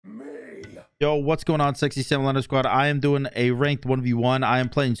Yo, what's going on, Sexy Salamander Squad? I am doing a ranked 1v1. I am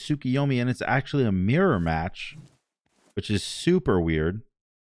playing Tsukuyomi, and it's actually a mirror match, which is super weird.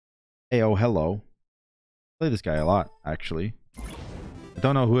 Hey, oh, hello. I play this guy a lot, actually. I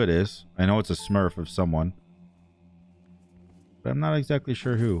don't know who it is. I know it's a smurf of someone, but I'm not exactly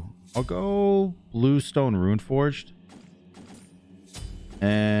sure who. I'll go Bluestone RUNEFORGED.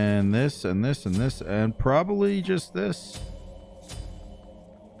 And this, and this, and this, and probably just this.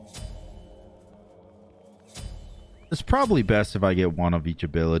 It's probably best if I get one of each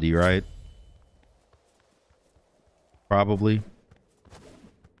ability, right? Probably.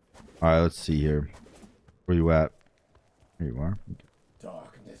 Alright, let's see here. Where you at? Here you are.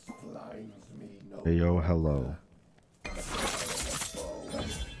 Darkness blinds me no Hey, yo, hello.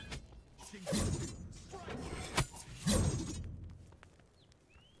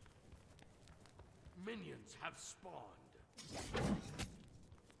 Minions have spawned.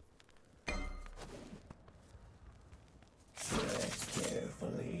 Tread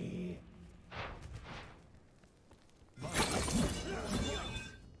carefully.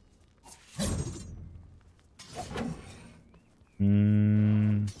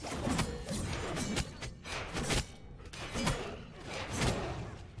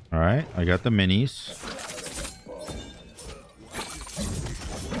 All right, I got the minis.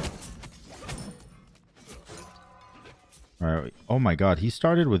 All right. Oh my God, he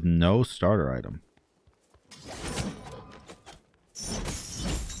started with no starter item.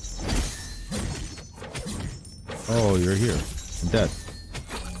 Oh, you're here. I'm dead.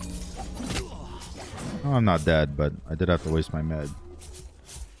 Oh, I'm not dead, but I did have to waste my med.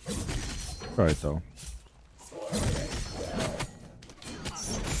 All right, though.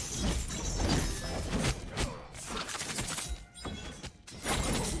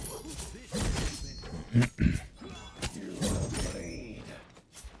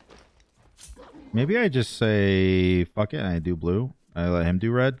 Maybe I just say fuck it and I do blue. I let him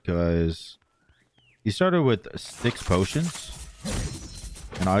do red because he started with 6 potions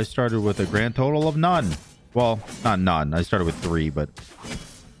and I started with a grand total of none. Well, not none. I started with 3, but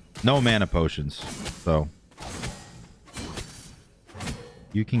no mana potions. So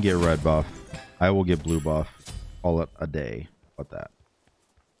you can get red buff. I will get blue buff. Call it a day. How about that?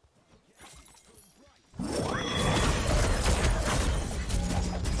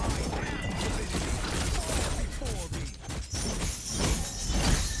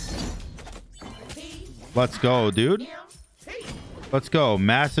 Let's go, dude. Let's go.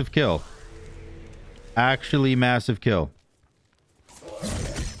 Massive kill. Actually, massive kill.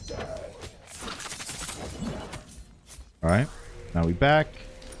 All right. Now we back.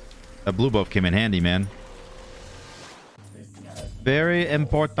 That blue buff came in handy, man. Very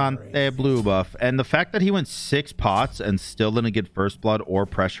important blue buff. And the fact that he went 6 pots and still didn't get first blood or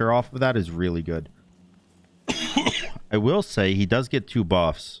pressure off of that is really good. I will say he does get 2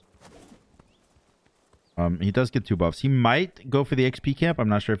 buffs. He does get 2 buffs. He might go for the XP camp. I'm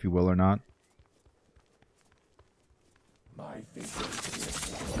not sure if he will or not.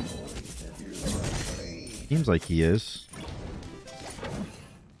 Seems like he is.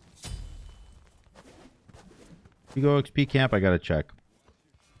 You go XP camp, I gotta check.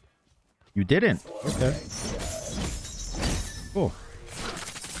 You didn't. Okay. Cool.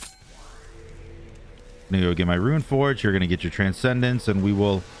 I'm gonna go get my RUNEFORGED. You're gonna get your Transcendence, and we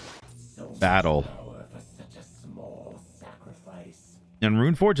will battle. And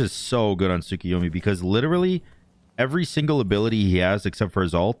RUNEFORGED is so good on Tsukuyomi because literally every single ability he has except for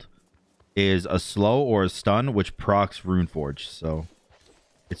his ult is a slow or a stun which procs RUNEFORGED. So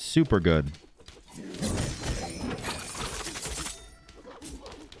it's super good.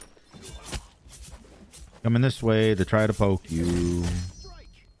 Coming this way to try to poke you.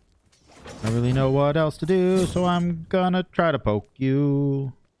 I don't really know what else to do, so I'm gonna try to poke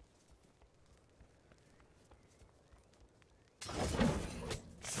you.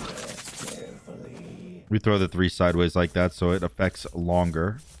 We throw the 3 sideways like that so it affects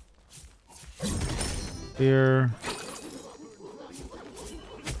longer. Here.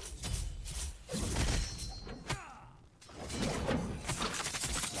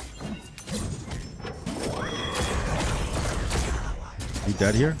 You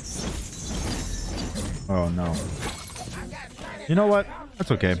dead here? Oh no. You know what?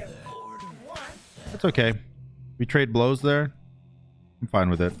 That's okay. That's okay. We trade blows there. I'm fine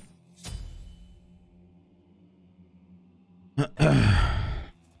with it.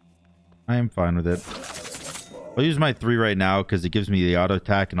 I am fine with it. I'll use my 3 right now because it gives me the auto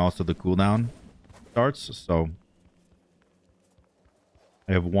attack and also the cooldown starts. So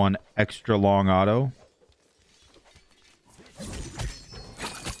I have 1 extra long auto.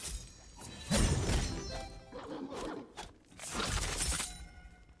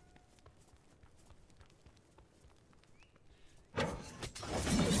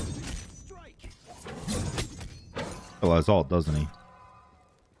 Still has ult, doesn't he?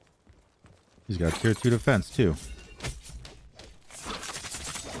 He's got tier 2 defense too.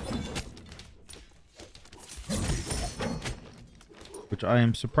 Which I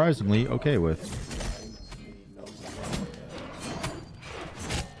am surprisingly okay with.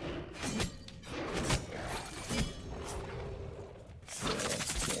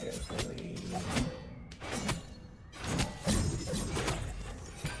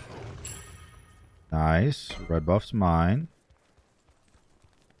 Nice. Red buff's mine.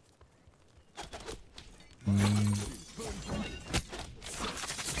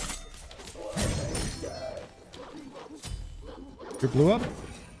 Your blue up?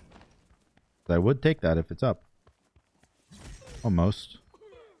 I would take that if it's up. Almost.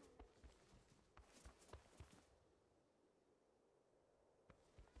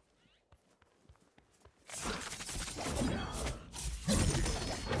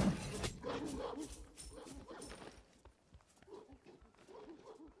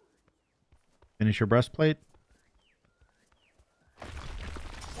 Finish your breastplate.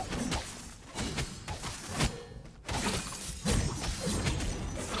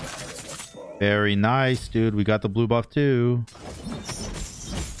 Very nice, dude. We got the blue buff too.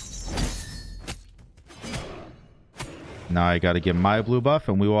 Now I got to get my blue buff,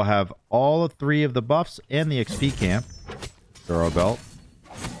 and we will have all 3 of the buffs and the XP camp. Throw belt.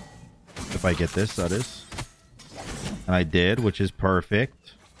 If I get this, that is. And I did, which is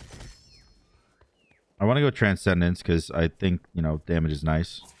perfect. I want to go Transcendence because I think, you know, damage is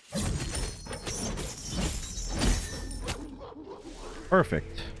nice.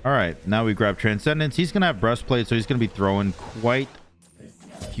 Perfect. All right, now we grab Transcendence. He's going to have Breastplate, so he's going to be throwing quite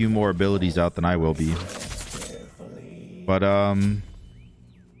a few more abilities out than I will be. But, I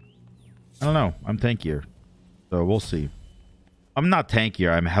don't know. I'm tankier. So we'll see. I'm not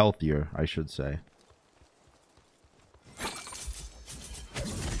tankier. I'm healthier, I should say.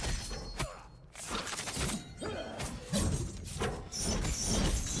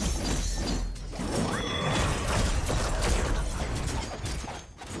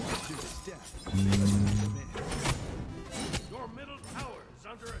 Your middle tower is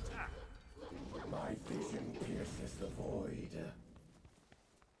under attack. My vision pierces the void.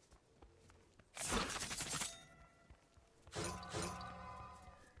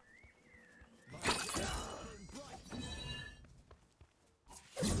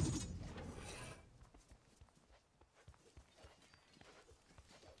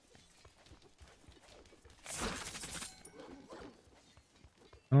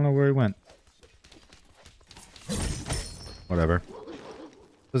 I don't know where he went. Whatever.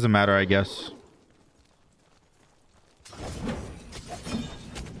 Doesn't matter, I guess.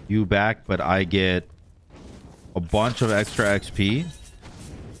 You back, but I get a bunch of extra XP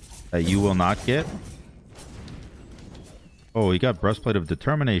that you will not get. Oh, he got Breastplate of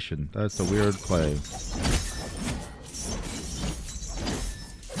Determination. That's a weird play.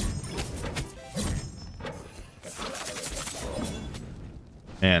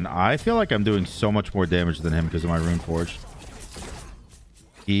 And I feel like I'm doing so much more damage than him because of my RUNEFORGED.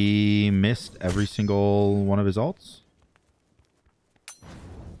 He missed every single one of his ults.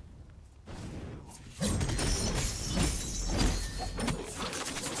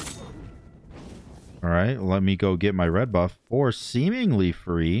 Alright, let me go get my red buff for seemingly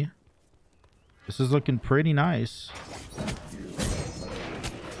free. This is looking pretty nice.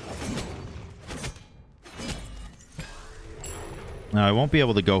 Now, I won't be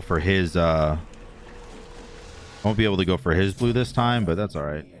able to go for his, blue this time, but that's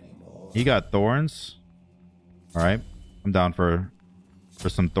alright. He got Thorns. Alright. I'm down for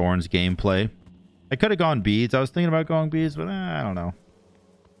some Thorns gameplay. I could have gone Beads. I was thinking about going Beads, but I don't know.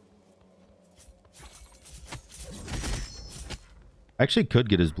 I actually could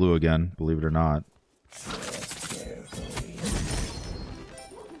get his blue again, believe it or not.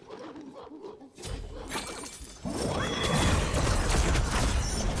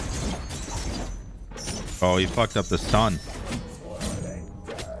 Oh, he fucked up the stun.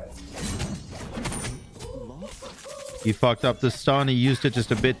 He fucked up the stun. He used it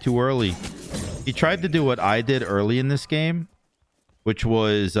just a bit too early. He tried to do what I did early in this game, which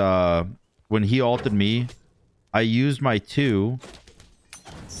was when he ulted me, I used my 2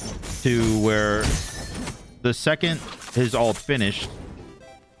 to where the second his ult finished,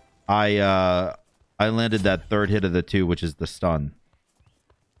 I landed that 3rd hit of the 2, which is the stun.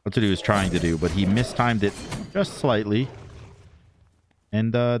 That's what he was trying to do, but he mistimed it just slightly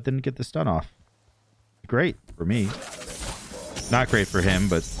and didn't get the stun off. Great for me. Not great for him,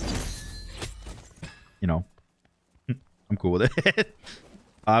 but you know, I'm cool with it.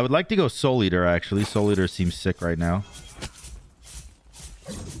 I would like to go Soul Eater, actually. Soul Eater seems sick right now.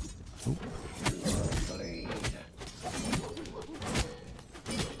 Oop.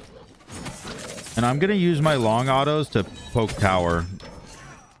 And I'm going to use my long autos to poke tower.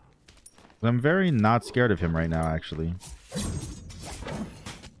 I'm very not scared of him right now, actually.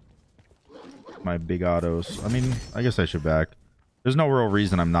 My big autos. I mean, I guess I should back. There's no real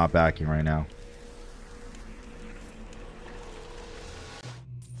reason I'm not backing right now.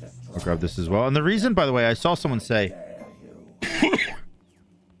 I'll grab this as well. And the reason, by the way, I saw someone say...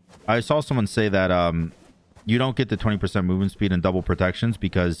 I saw someone say that you don't get the 20% movement speed and double protections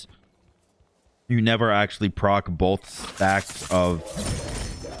because you never actually proc both stacks of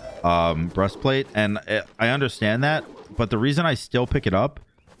breastplate. And I understand that, but the reason I still pick it up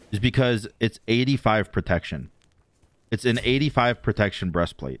is because it's 85 protection. It's an 85 protection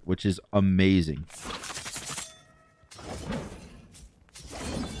breastplate, which is amazing.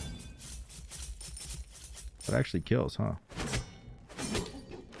 That actually kills, huh?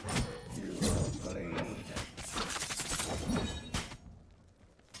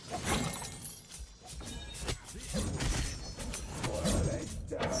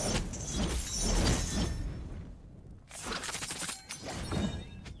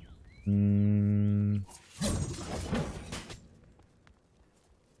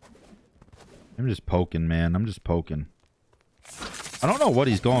 I'm just poking, man. I'm just poking. I don't know what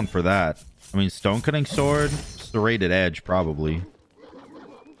he's going for that. I mean, stone cutting sword, serrated edge, probably.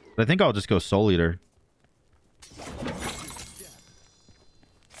 But I think I'll just go Soul Eater.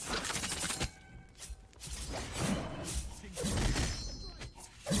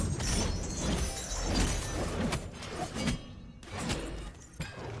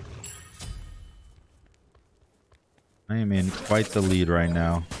 I am in quite the lead right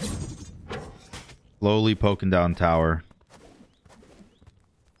now. Slowly poking down tower.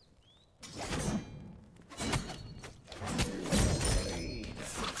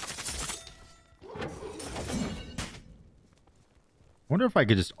 Wonder if I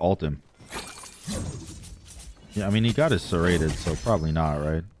could just ult him. Yeah, I mean, he got his serrated, so probably not,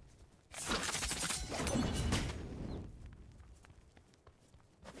 right?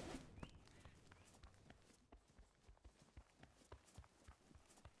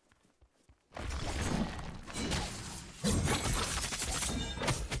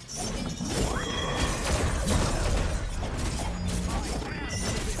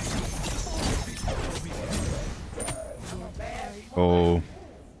 Oh,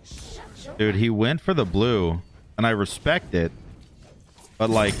 dude, he went for the blue, and I respect it. But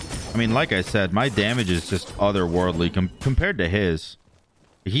like, I mean, like I said, my damage is just otherworldly compared to his.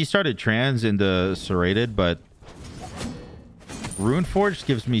 He started trans into serrated, but RUNEFORGED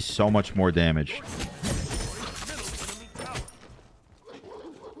gives me so much more damage.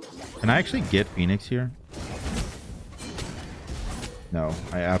 Can I actually get Phoenix here? No,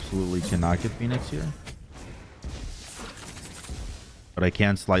 I absolutely cannot get Phoenix here. But I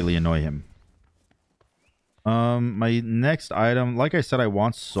can slightly annoy him. My next item, like I said, I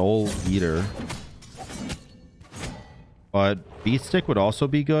want Soul Eater. But Beatstick would also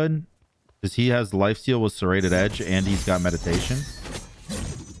be good. Because he has lifesteal with serrated edge and he's got meditation.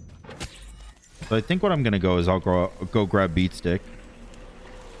 So I think what I'm going to go is I'll go grab Beatstick.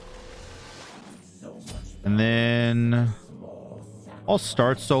 And then I'll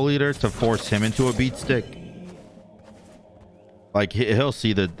start Soul Eater to force him into a Beatstick. Like, he'll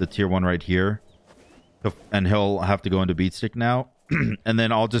see the tier 1 right here. And he'll have to go into Beatstick now. And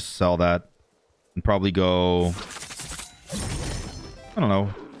then I'll just sell that. And probably go... I don't know.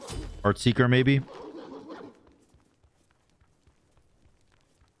 Heartseeker, maybe?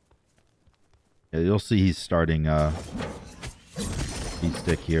 Yeah, you'll see he's starting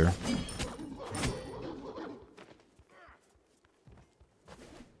Beatstick here.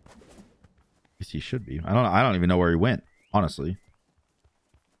 I guess he should be. I don't even know where he went. Honestly.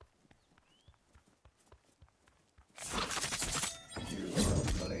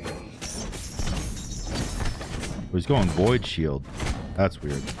 Oh, he's going Void Shield. That's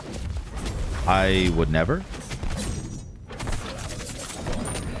weird. I would never.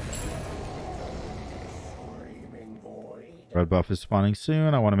 Red buff is spawning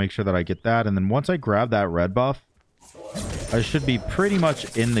soon. I want to make sure that I get that. And then once I grab that red buff, I should be pretty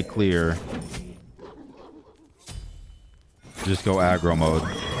much in the clear. Just go aggro mode.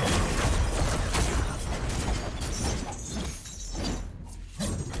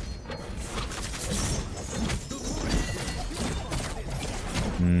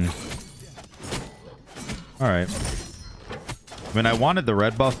 All right. I mean, I wanted the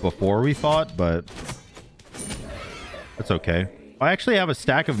red buff before we fought, but that's okay. I actually have a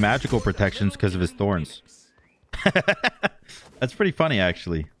stack of magical protections because of his thorns. That's pretty funny,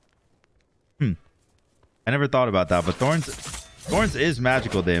 actually. I never thought about that, but thorns is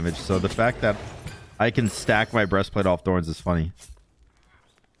magical damage, so the fact that I can stack my breastplate off thorns is funny.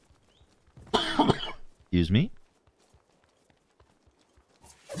 Excuse me.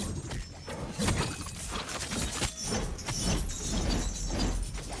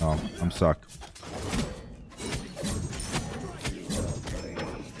 Oh, I'm suck.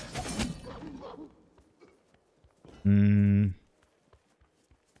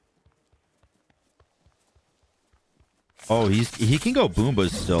 Oh, he can go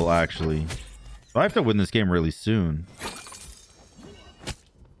Boombas still, actually. So I have to win this game really soon.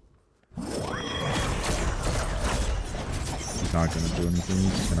 He's not gonna do anything.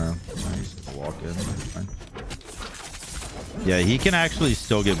 He's gonna walk in. Fine. Yeah, he can actually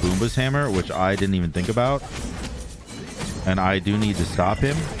still get Boomba's hammer, which I didn't even think about. And I do need to stop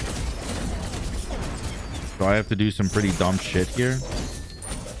him. So I have to do some pretty dumb shit here.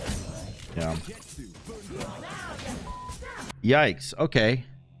 Yeah. Yikes. Okay.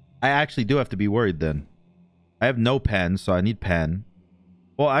 I actually do have to be worried then. I have no pen, so I need pen.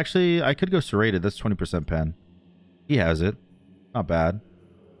 Well, actually, I could go serrated. That's 20% pen. He has it. Not bad.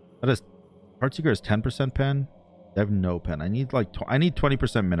 That is... Heartseeker has 10% pen. I have no pen. I need like... I need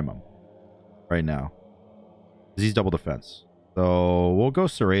 20% minimum. Right now. Because he's double defense. So, we'll go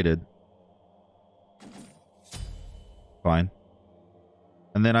serrated. Fine.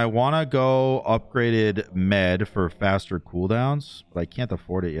 And then I want to go upgraded med for faster cooldowns, but I can't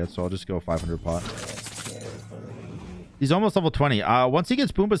afford it yet, so I'll just go 500 pot. He's almost level 20. Once he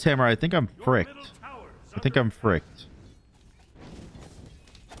gets Boomba's hammer, I think I'm fricked.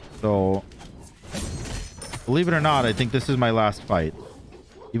 So, believe it or not, I think this is my last fight.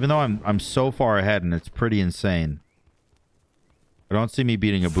 Even though I'm so far ahead and it's pretty insane. I don't see me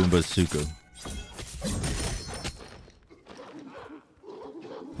beating a Boomba's Suku.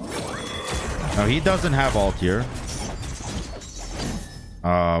 No, he doesn't have ult here.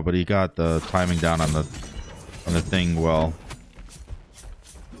 But he got the timing down on the thing well.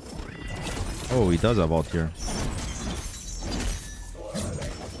 Oh, he does have ult here.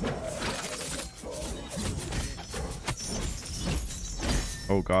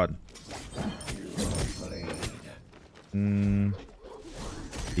 Oh god.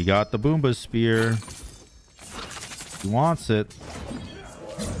 He got the Boomba spear. He wants it.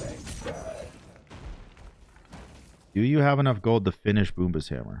 Do you have enough gold to finish Boomba's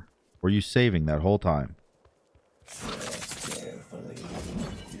hammer? Were you saving that whole time?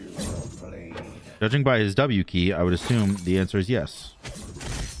 Judging by his W key, I would assume the answer is yes.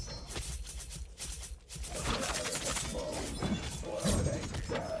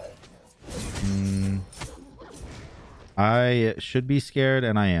 I should be scared,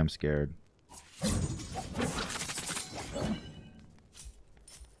 and I am scared.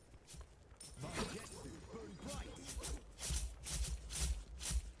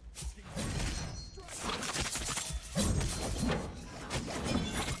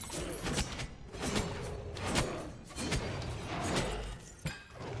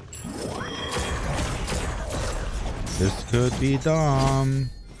 This could be dumb.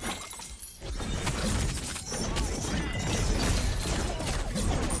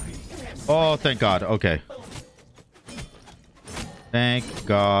 Oh, thank God. Okay. Thank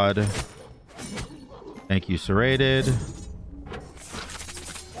God. Thank you, serrated.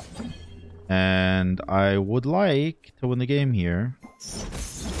 And I would like to win the game here.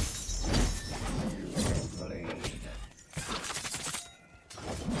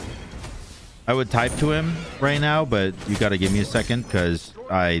 I would type to him right now, but you got to give me a second because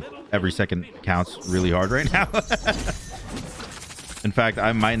every second counts really hard right now. In fact,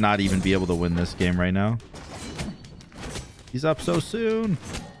 I might not even be able to win this game right now. He's up so soon.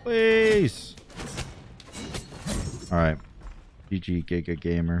 Please. All right. GG Giga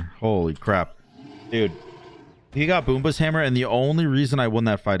Gamer. Holy crap. Dude, he got Boomba's hammer, and the only reason I won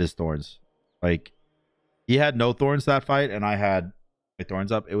that fight is thorns. Like, he had no thorns that fight, and I had my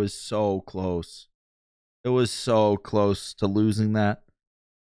thorns up. It was so close. It was so close to losing that.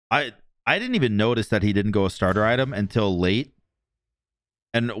 I didn't even notice that he didn't go a starter item until late.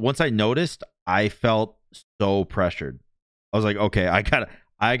 And once I noticed, I felt so pressured. I was like, okay, I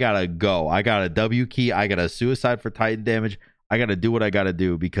gotta go. I got a W key. I got a suicide for Titan damage. I gotta do what I gotta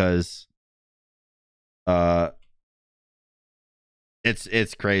do because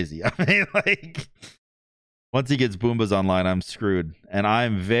it's crazy. I mean, like, once he gets Boombas online, I'm screwed. And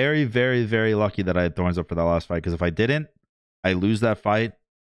I'm very, very, very lucky that I had thorns up for that last fight, because if I didn't, I lose that fight.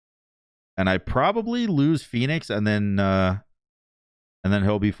 And I probably lose Phoenix, and then and then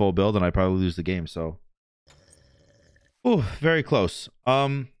he'll be full build, and I probably lose the game. So, ooh, very close.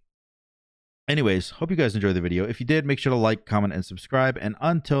 Anyways, hope you guys enjoyed the video. If you did, make sure to like, comment, and subscribe. And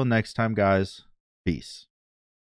until next time, guys, peace.